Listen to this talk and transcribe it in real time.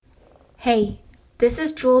Hey, this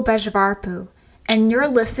is Jewel Bejavarpu, and you're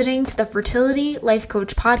listening to the Fertility Life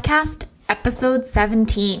Coach Podcast, Episode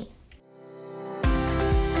 17.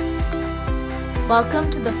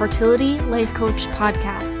 Welcome to the Fertility Life Coach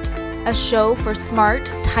Podcast, a show for smart,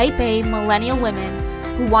 Type A millennial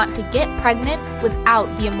women who want to get pregnant without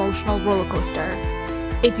the emotional roller coaster.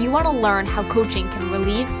 If you want to learn how coaching can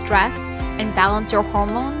relieve stress and balance your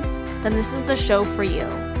hormones, then this is the show for you.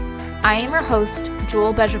 I am your host,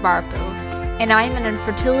 Jewel Bejavarpu, and I am an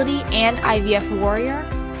infertility and IVF warrior,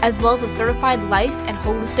 as well as a certified life and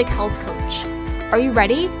holistic health coach. Are you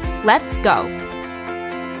ready? Let's go!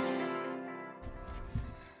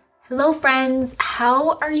 Hello friends,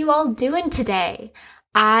 how are you all doing today?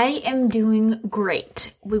 I am doing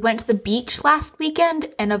great. We went to the beach last weekend,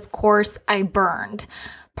 and of course I burned,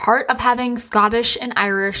 part of having Scottish and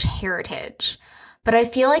Irish heritage. But I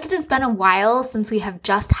feel like it has been a while since we have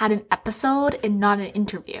just had an episode and not an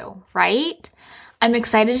interview, right? I'm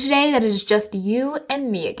excited today that it is just you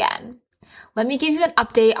and me again. Let me give you an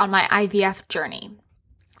update on my IVF journey.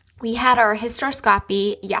 We had our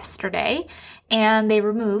hysteroscopy yesterday, and they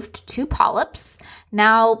removed 2 polyps.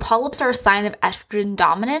 Now, polyps are a sign of estrogen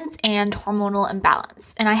dominance and hormonal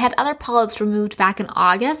imbalance. And I had other polyps removed back in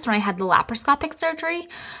August when I had the laparoscopic surgery.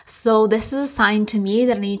 So this is a sign to me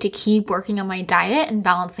that I need to keep working on my diet and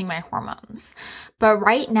balancing my hormones. But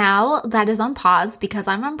right now, that is on pause because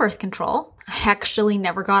I'm on birth control. I actually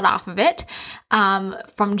never got off of it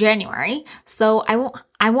from January. So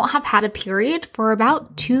I won't have had a period for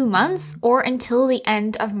about 2 months or until the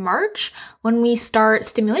end of March when we start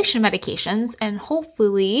stimulation medications, and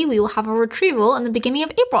hopefully we will have a retrieval in the beginning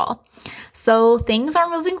of April. So things are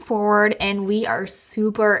moving forward and we are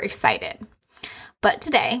super excited. But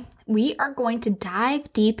today we are going to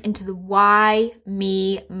dive deep into the why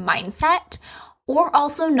me mindset, or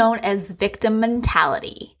also known as victim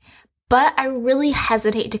mentality. But I really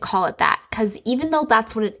hesitate to call it that because even though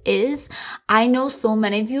that's what it is, I know so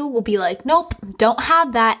many of you will be like, nope, don't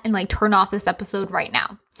have that, and turn off this episode right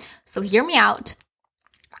now. So hear me out.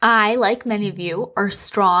 I, like many of you, are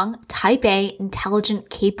strong, Type A, intelligent,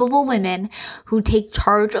 capable women who take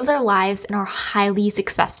charge of their lives and are highly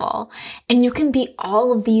successful. And you can be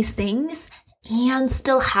all of these things and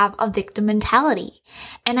still have a victim mentality.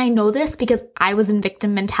 And I know this because I was in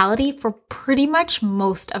victim mentality for pretty much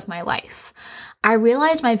most of my life. I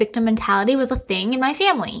realized my victim mentality was a thing in my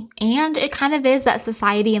family, and it kind of is at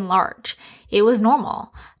society in large. It was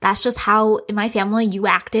normal. That's just how in my family you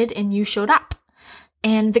acted and you showed up.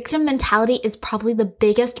 And victim mentality is probably the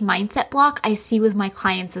biggest mindset block I see with my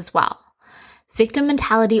clients as well. Victim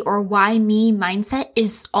mentality, or why me mindset,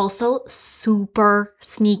 is also super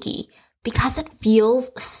sneaky because it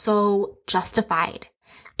feels so justified.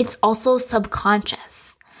 It's also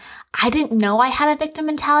subconscious. I didn't know I had a victim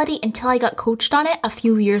mentality until I got coached on it a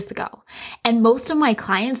few years ago. And most of my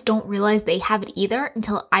clients don't realize they have it either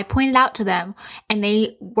until I point it out to them and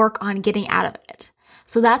they work on getting out of it.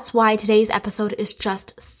 So that's why today's episode is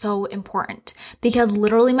just so important. Because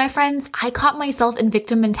literally, my friends, I caught myself in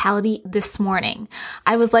victim mentality this morning.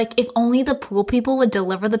 I was like, if only the pool people would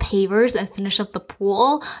deliver the pavers and finish up the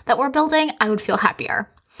pool that we're building, I would feel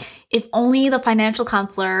happier. If only the financial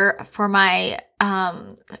counselor for my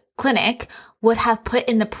clinic would have put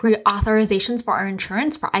in the pre-authorizations for our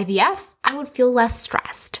insurance for IVF, I would feel less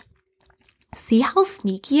stressed. See how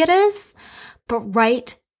sneaky it is? But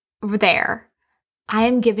right there, I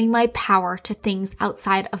am giving my power to things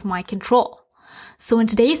outside of my control. So in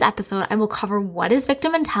today's episode, I will cover what is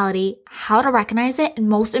victim mentality, how to recognize it, and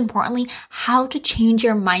most importantly, how to change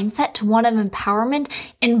your mindset to one of empowerment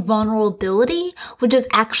and vulnerability, which is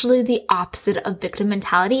actually the opposite of victim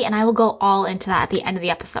mentality. And I will go all into that at the end of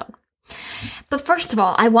the episode. But first of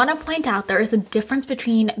all, I want to point out there is a difference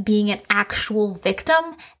between being an actual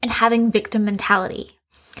victim and having victim mentality.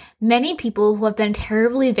 Many people who have been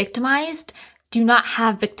terribly victimized do not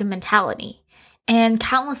have victim mentality. And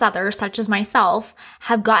countless others, such as myself,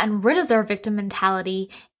 have gotten rid of their victim mentality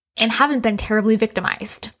and haven't been terribly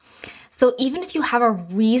victimized. So even if you have a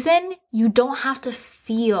reason, you don't have to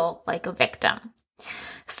feel like a victim.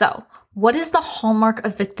 So what is the hallmark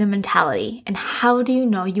of victim mentality, and how do you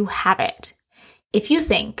know you have it? If you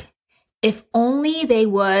think, if only they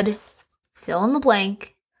would fill in the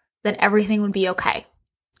blank, then everything would be okay.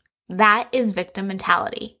 That is victim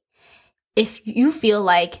mentality. If you feel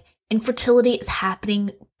like infertility is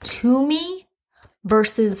happening to me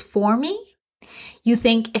versus for me, you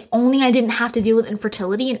think if only I didn't have to deal with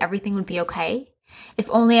infertility and everything would be okay. If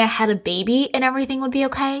only I had a baby and everything would be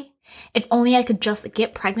okay. If only I could just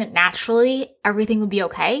get pregnant naturally, everything would be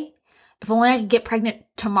okay. If only I could get pregnant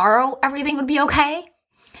tomorrow, everything would be okay.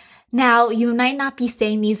 Now, you might not be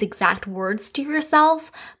saying these exact words to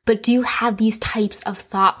yourself, but do you have these types of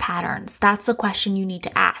thought patterns? That's the question you need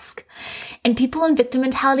to ask. And people in victim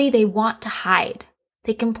mentality, they want to hide.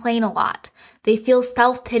 They complain a lot. They feel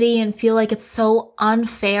self-pity and feel like it's so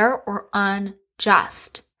unfair or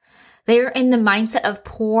unjust. They are in the mindset of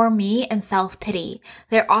poor me and self-pity.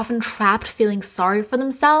 They're often trapped feeling sorry for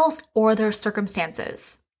themselves or their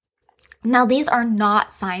circumstances. Now, these are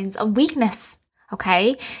not signs of weakness,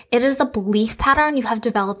 okay? It is a belief pattern you have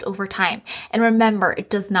developed over time. And remember, it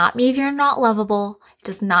does not mean you're not lovable. It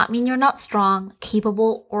does not mean you're not strong,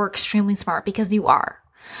 capable, or extremely smart, because you are.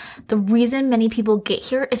 The reason many people get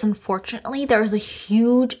here is, unfortunately, there is a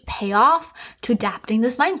huge payoff to adapting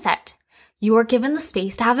this mindset. You are given the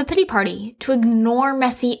space to have a pity party, to ignore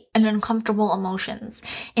messy and uncomfortable emotions,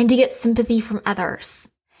 and to get sympathy from others.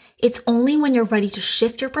 It's only when you're ready to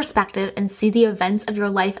shift your perspective and see the events of your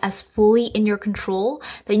life as fully in your control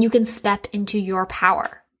that you can step into your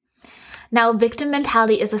power. Now, victim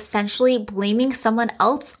mentality is essentially blaming someone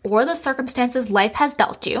else or the circumstances life has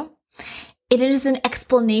dealt you. It is an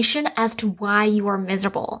explanation as to why you are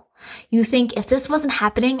miserable. You think, if this wasn't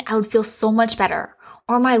happening, I would feel so much better,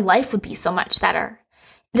 or my life would be so much better.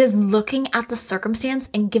 It is looking at the circumstance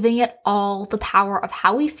and giving it all the power of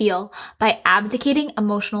how we feel by abdicating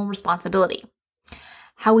emotional responsibility.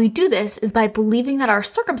 How we do this is by believing that our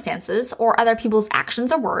circumstances or other people's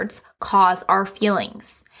actions or words cause our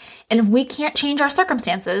feelings. And if we can't change our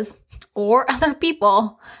circumstances or other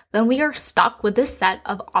people, then we are stuck with this set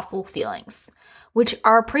of awful feelings, which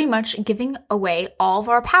are pretty much giving away all of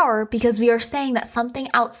our power, because we are saying that something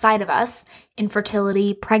outside of us,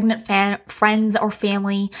 infertility, pregnant friends or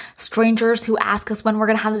family, strangers who ask us when we're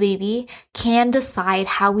going to have a baby, can decide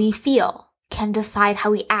how we feel, can decide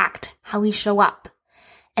how we act, how we show up.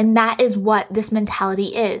 And that is what this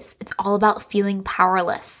mentality is. It's all about feeling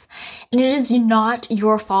powerless. And it is not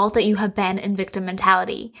your fault that you have been in victim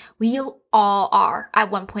mentality. We all are at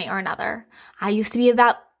one point or another. I used to be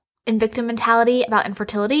in victim mentality about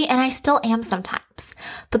infertility, and I still am sometimes.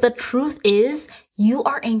 But the truth is, you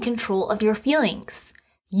are in control of your feelings.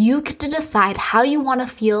 You get to decide how you want to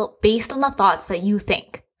feel based on the thoughts that you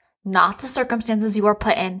think, not the circumstances you are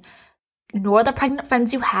put in, nor the pregnant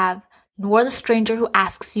friends you have, nor the stranger who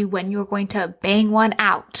asks you when you're going to bang one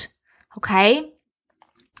out, okay?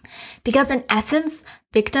 Because in essence,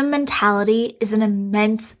 victim mentality is an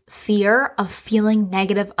immense fear of feeling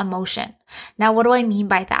negative emotion. Now, what do I mean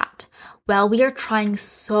by that? Well, we are trying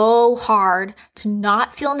so hard to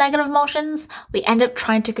not feel negative emotions, we end up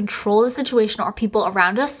trying to control the situation or people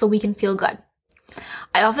around us so we can feel good.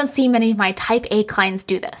 I often see many of my type A clients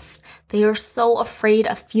do this. They are so afraid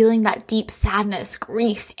of feeling that deep sadness,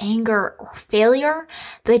 grief, anger, or failure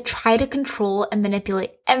that they try to control and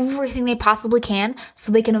manipulate everything they possibly can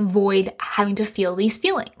so they can avoid having to feel these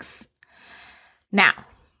feelings. Now,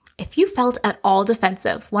 if you felt at all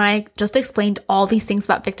defensive when I just explained all these things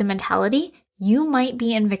about victim mentality, you might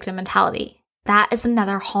be in victim mentality. That is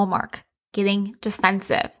another hallmark, getting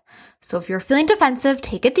defensive. So if you're feeling defensive,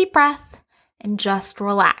 take a deep breath and just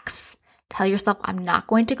relax. Tell yourself, I'm not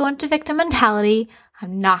going to go into victim mentality.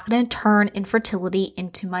 I'm not going to turn infertility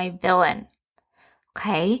into my villain.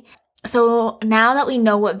 Okay? So now that we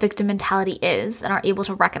know what victim mentality is and are able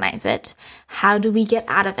to recognize it, how do we get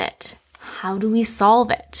out of it? How do we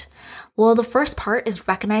solve it? Well, the first part is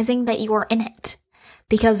recognizing that you are in it.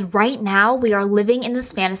 Because right now we are living in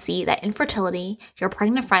this fantasy that infertility, your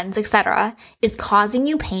pregnant friends, etc., is causing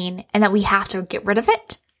you pain and that we have to get rid of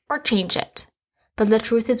it or change it. But the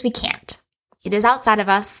truth is we can't. It is outside of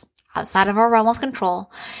us, outside of our realm of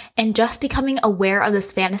control, and just becoming aware of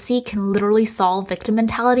this fantasy can literally solve victim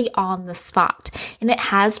mentality on the spot. And it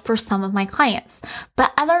has for some of my clients,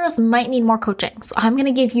 but others might need more coaching. So I'm going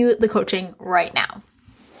to give you the coaching right now,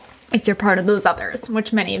 if you're part of those others,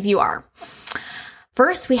 which many of you are.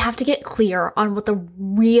 First, we have to get clear on what the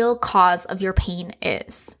real cause of your pain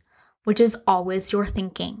is, which is always your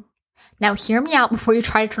thinking. Now, hear me out before you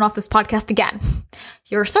try to turn off this podcast again.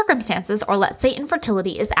 Your circumstances, or let's say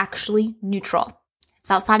infertility, is actually neutral.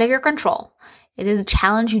 It's outside of your control. It is a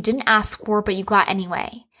challenge you didn't ask for, but you got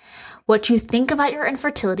anyway. What you think about your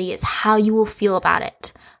infertility is how you will feel about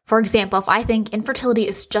it. For example, if I think infertility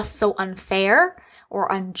is just so unfair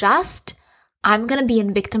or unjust, I'm going to be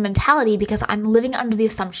in victim mentality because I'm living under the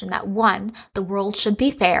assumption that 1, the world should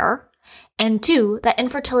be fair, and 2, that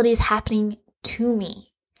infertility is happening to me.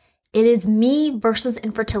 It is me versus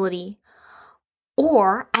infertility.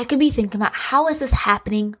 Or I could be thinking about, how is this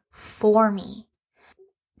happening for me?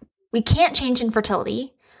 We can't change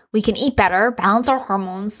infertility. We can eat better, balance our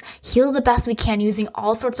hormones, heal the best we can using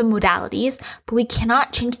all sorts of modalities, but we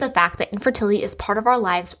cannot change the fact that infertility is part of our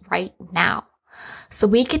lives right now. So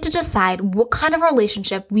we get to decide what kind of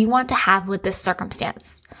relationship we want to have with this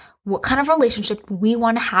circumstance. What kind of relationship we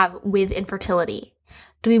want to have with infertility.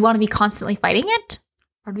 Do we want to be constantly fighting it?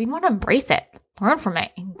 Or do we want to embrace it, learn from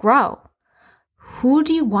it, and grow? Who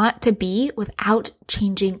do you want to be without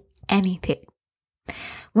changing anything?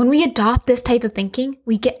 When we adopt this type of thinking,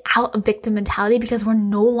 we get out of victim mentality because we're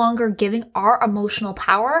no longer giving our emotional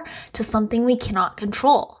power to something we cannot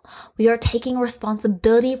control. We are taking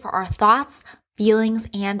responsibility for our thoughts, feelings,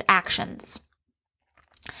 and actions.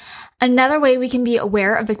 Another way we can be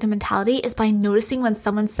aware of victim mentality is by noticing when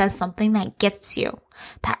someone says something that gets you,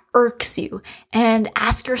 that irks you, and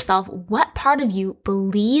ask yourself what part of you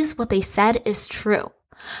believes what they said is true.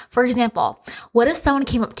 For example, what if someone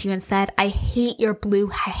came up to you and said, "I hate your blue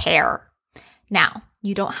hair"? Now,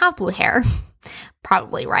 you don't have blue hair,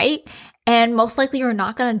 probably, right? And most likely you're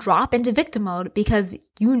not going to drop into victim mode because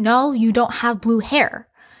you know you don't have blue hair.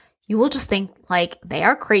 You will just think like they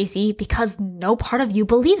are crazy because no part of you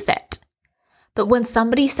believes it. But when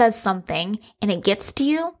somebody says something and it gets to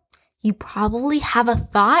you, you probably have a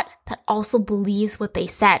thought that also believes what they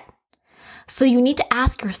said. So you need to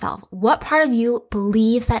ask yourself, what part of you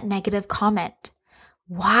believes that negative comment?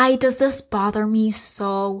 Why does this bother me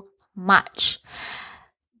so much?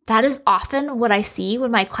 That is often what I see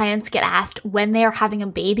when my clients get asked when they are having a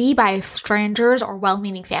baby by strangers or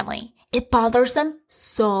well-meaning family. It bothers them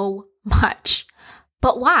so much.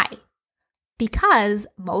 But why? Because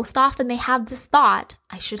most often they have this thought,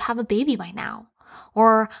 I should have a baby by now,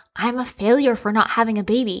 or I'm a failure for not having a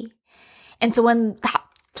baby. And so when that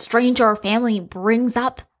stranger or family brings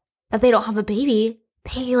up that they don't have a baby,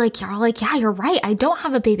 you're like, yeah, you're right. I don't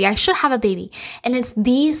have a baby. I should have a baby. And it's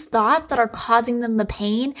these thoughts that are causing them the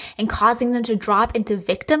pain and causing them to drop into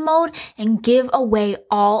victim mode and give away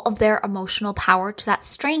all of their emotional power to that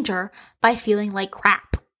stranger by feeling like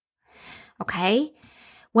crap. Okay?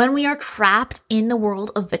 When we are trapped in the world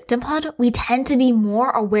of victimhood, we tend to be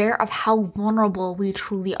more aware of how vulnerable we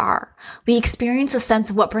truly are. We experience a sense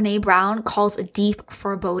of what Brené Brown calls a deep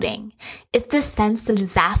foreboding. It's this sense that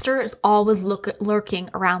disaster is always lurking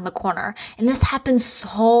around the corner. And this happens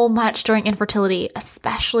so much during infertility,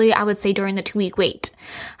 especially I would say during the 2-week wait.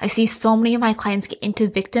 I see so many of my clients get into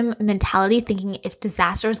victim mentality thinking if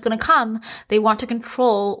disaster is going to come, they want to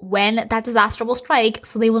control when that disaster will strike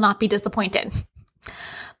so they will not be disappointed.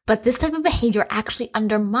 But this type of behavior actually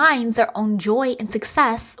undermines their own joy and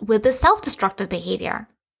success with this self-destructive behavior.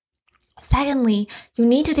 Secondly, you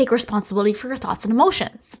need to take responsibility for your thoughts and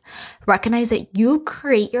emotions. Recognize that you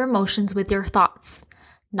create your emotions with your thoughts,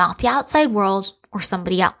 not the outside world or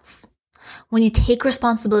somebody else. When you take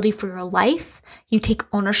responsibility for your life, you take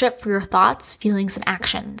ownership for your thoughts, feelings, and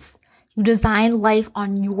actions. You design life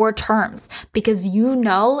on your terms because you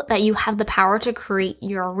know that you have the power to create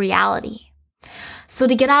your reality. So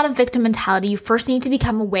to get out of victim mentality, you first need to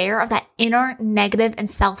become aware of that inner negative and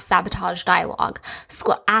self-sabotage dialogue.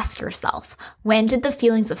 So ask yourself, when did the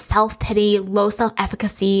feelings of self-pity, low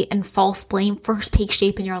self-efficacy, and false blame first take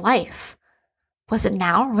shape in your life? Was it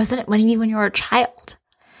now or was it maybe when you were a child?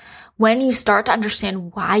 When you start to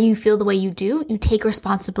understand why you feel the way you do, you take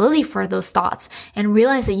responsibility for those thoughts and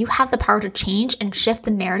realize that you have the power to change and shift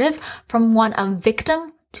the narrative from one of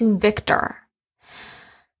victim to victor.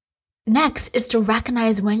 Next is to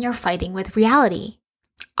recognize when you're fighting with reality.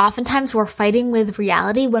 Oftentimes we're fighting with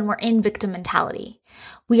reality when we're in victim mentality.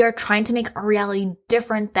 We are trying to make our reality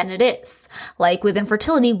different than it is. Like with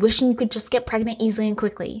infertility, wishing you could just get pregnant easily and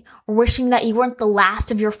quickly, or wishing that you weren't the last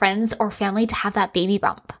of your friends or family to have that baby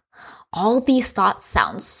bump. All of these thoughts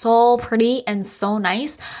sound so pretty and so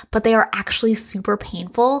nice, but they are actually super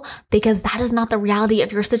painful because that is not the reality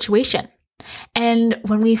of your situation. And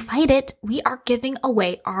when we fight it, we are giving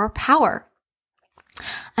away our power.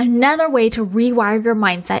 Another way to rewire your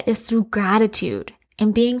mindset is through gratitude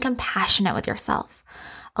and being compassionate with yourself.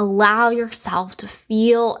 Allow yourself to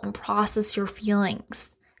feel and process your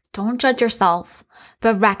feelings. Don't judge yourself,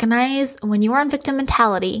 but recognize when you are in victim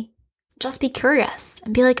mentality, just be curious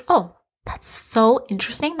and be like, oh, that's so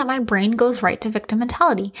interesting that my brain goes right to victim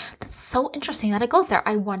mentality. That's so interesting that it goes there.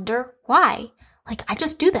 I wonder why. Like, I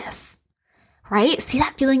just do this. Right? See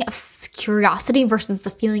that feeling of curiosity versus the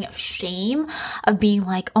feeling of shame of being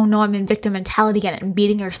like, oh no, I'm in victim mentality again and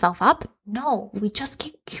beating yourself up. No, we just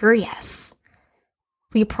get curious.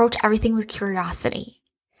 We approach everything with curiosity.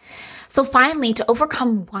 So finally, to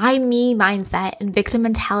overcome why me mindset and victim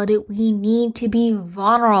mentality, we need to be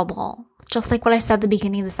vulnerable. Just like what I said at the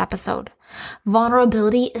beginning of this episode.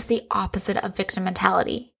 Vulnerability is the opposite of victim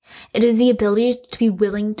mentality. It is the ability to be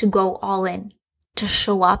willing to go all in, to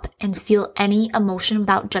show up and feel any emotion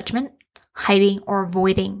without judgment, hiding, or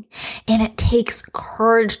avoiding. And it takes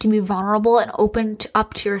courage to be vulnerable and open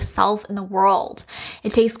up to yourself and the world.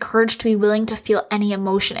 It takes courage to be willing to feel any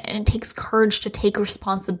emotion. And it takes courage to take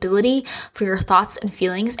responsibility for your thoughts and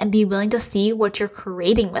feelings and be willing to see what you're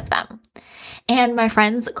creating with them. And my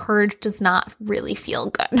friends, courage does not really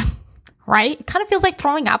feel good, right? It kind of feels like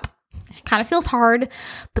throwing up. It kind of feels hard,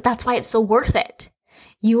 but that's why it's so worth it.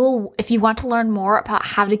 If you want to learn more about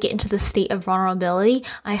how to get into the state of vulnerability,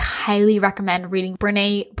 I highly recommend reading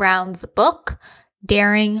Brené Brown's book,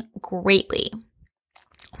 Daring Greatly.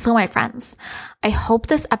 So my friends, I hope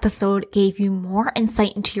this episode gave you more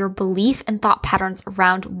insight into your belief and thought patterns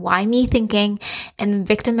around why me thinking and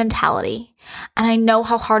victim mentality. And I know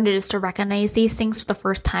how hard it is to recognize these things for the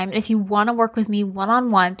first time. And if you want to work with me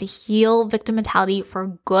one-on-one to heal victim mentality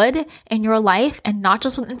for good in your life, and not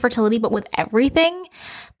just with infertility, but with everything,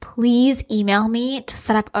 please email me to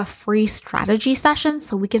set up a free strategy session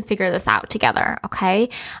so we can figure this out together, okay?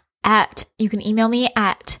 You can email me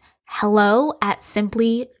at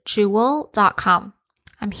hello@simplyjewel.com.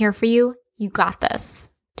 I'm here for you. You got this.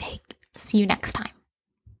 See you next time.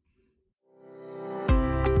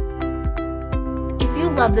 If you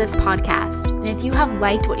love this podcast, and if you have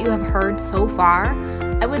liked what you have heard so far,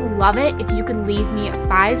 I would love it if you could leave me a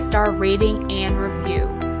 5-star rating and review.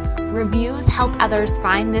 Reviews help others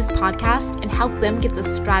find this podcast and help them get the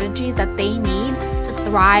strategies that they need to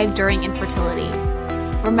thrive during infertility.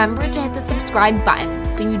 Remember to hit the subscribe button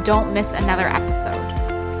so you don't miss another episode.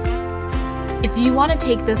 If you want to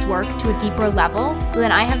take this work to a deeper level,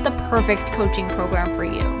 then I have the perfect coaching program for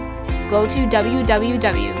you. Go to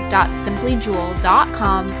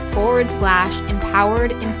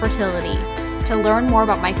www.simplyjewel.com/empowered infertility to learn more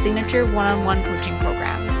about my signature one-on-one coaching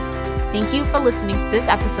program. Thank you for listening to this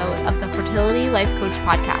episode of the Fertility Life Coach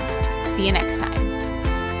Podcast. See you next time.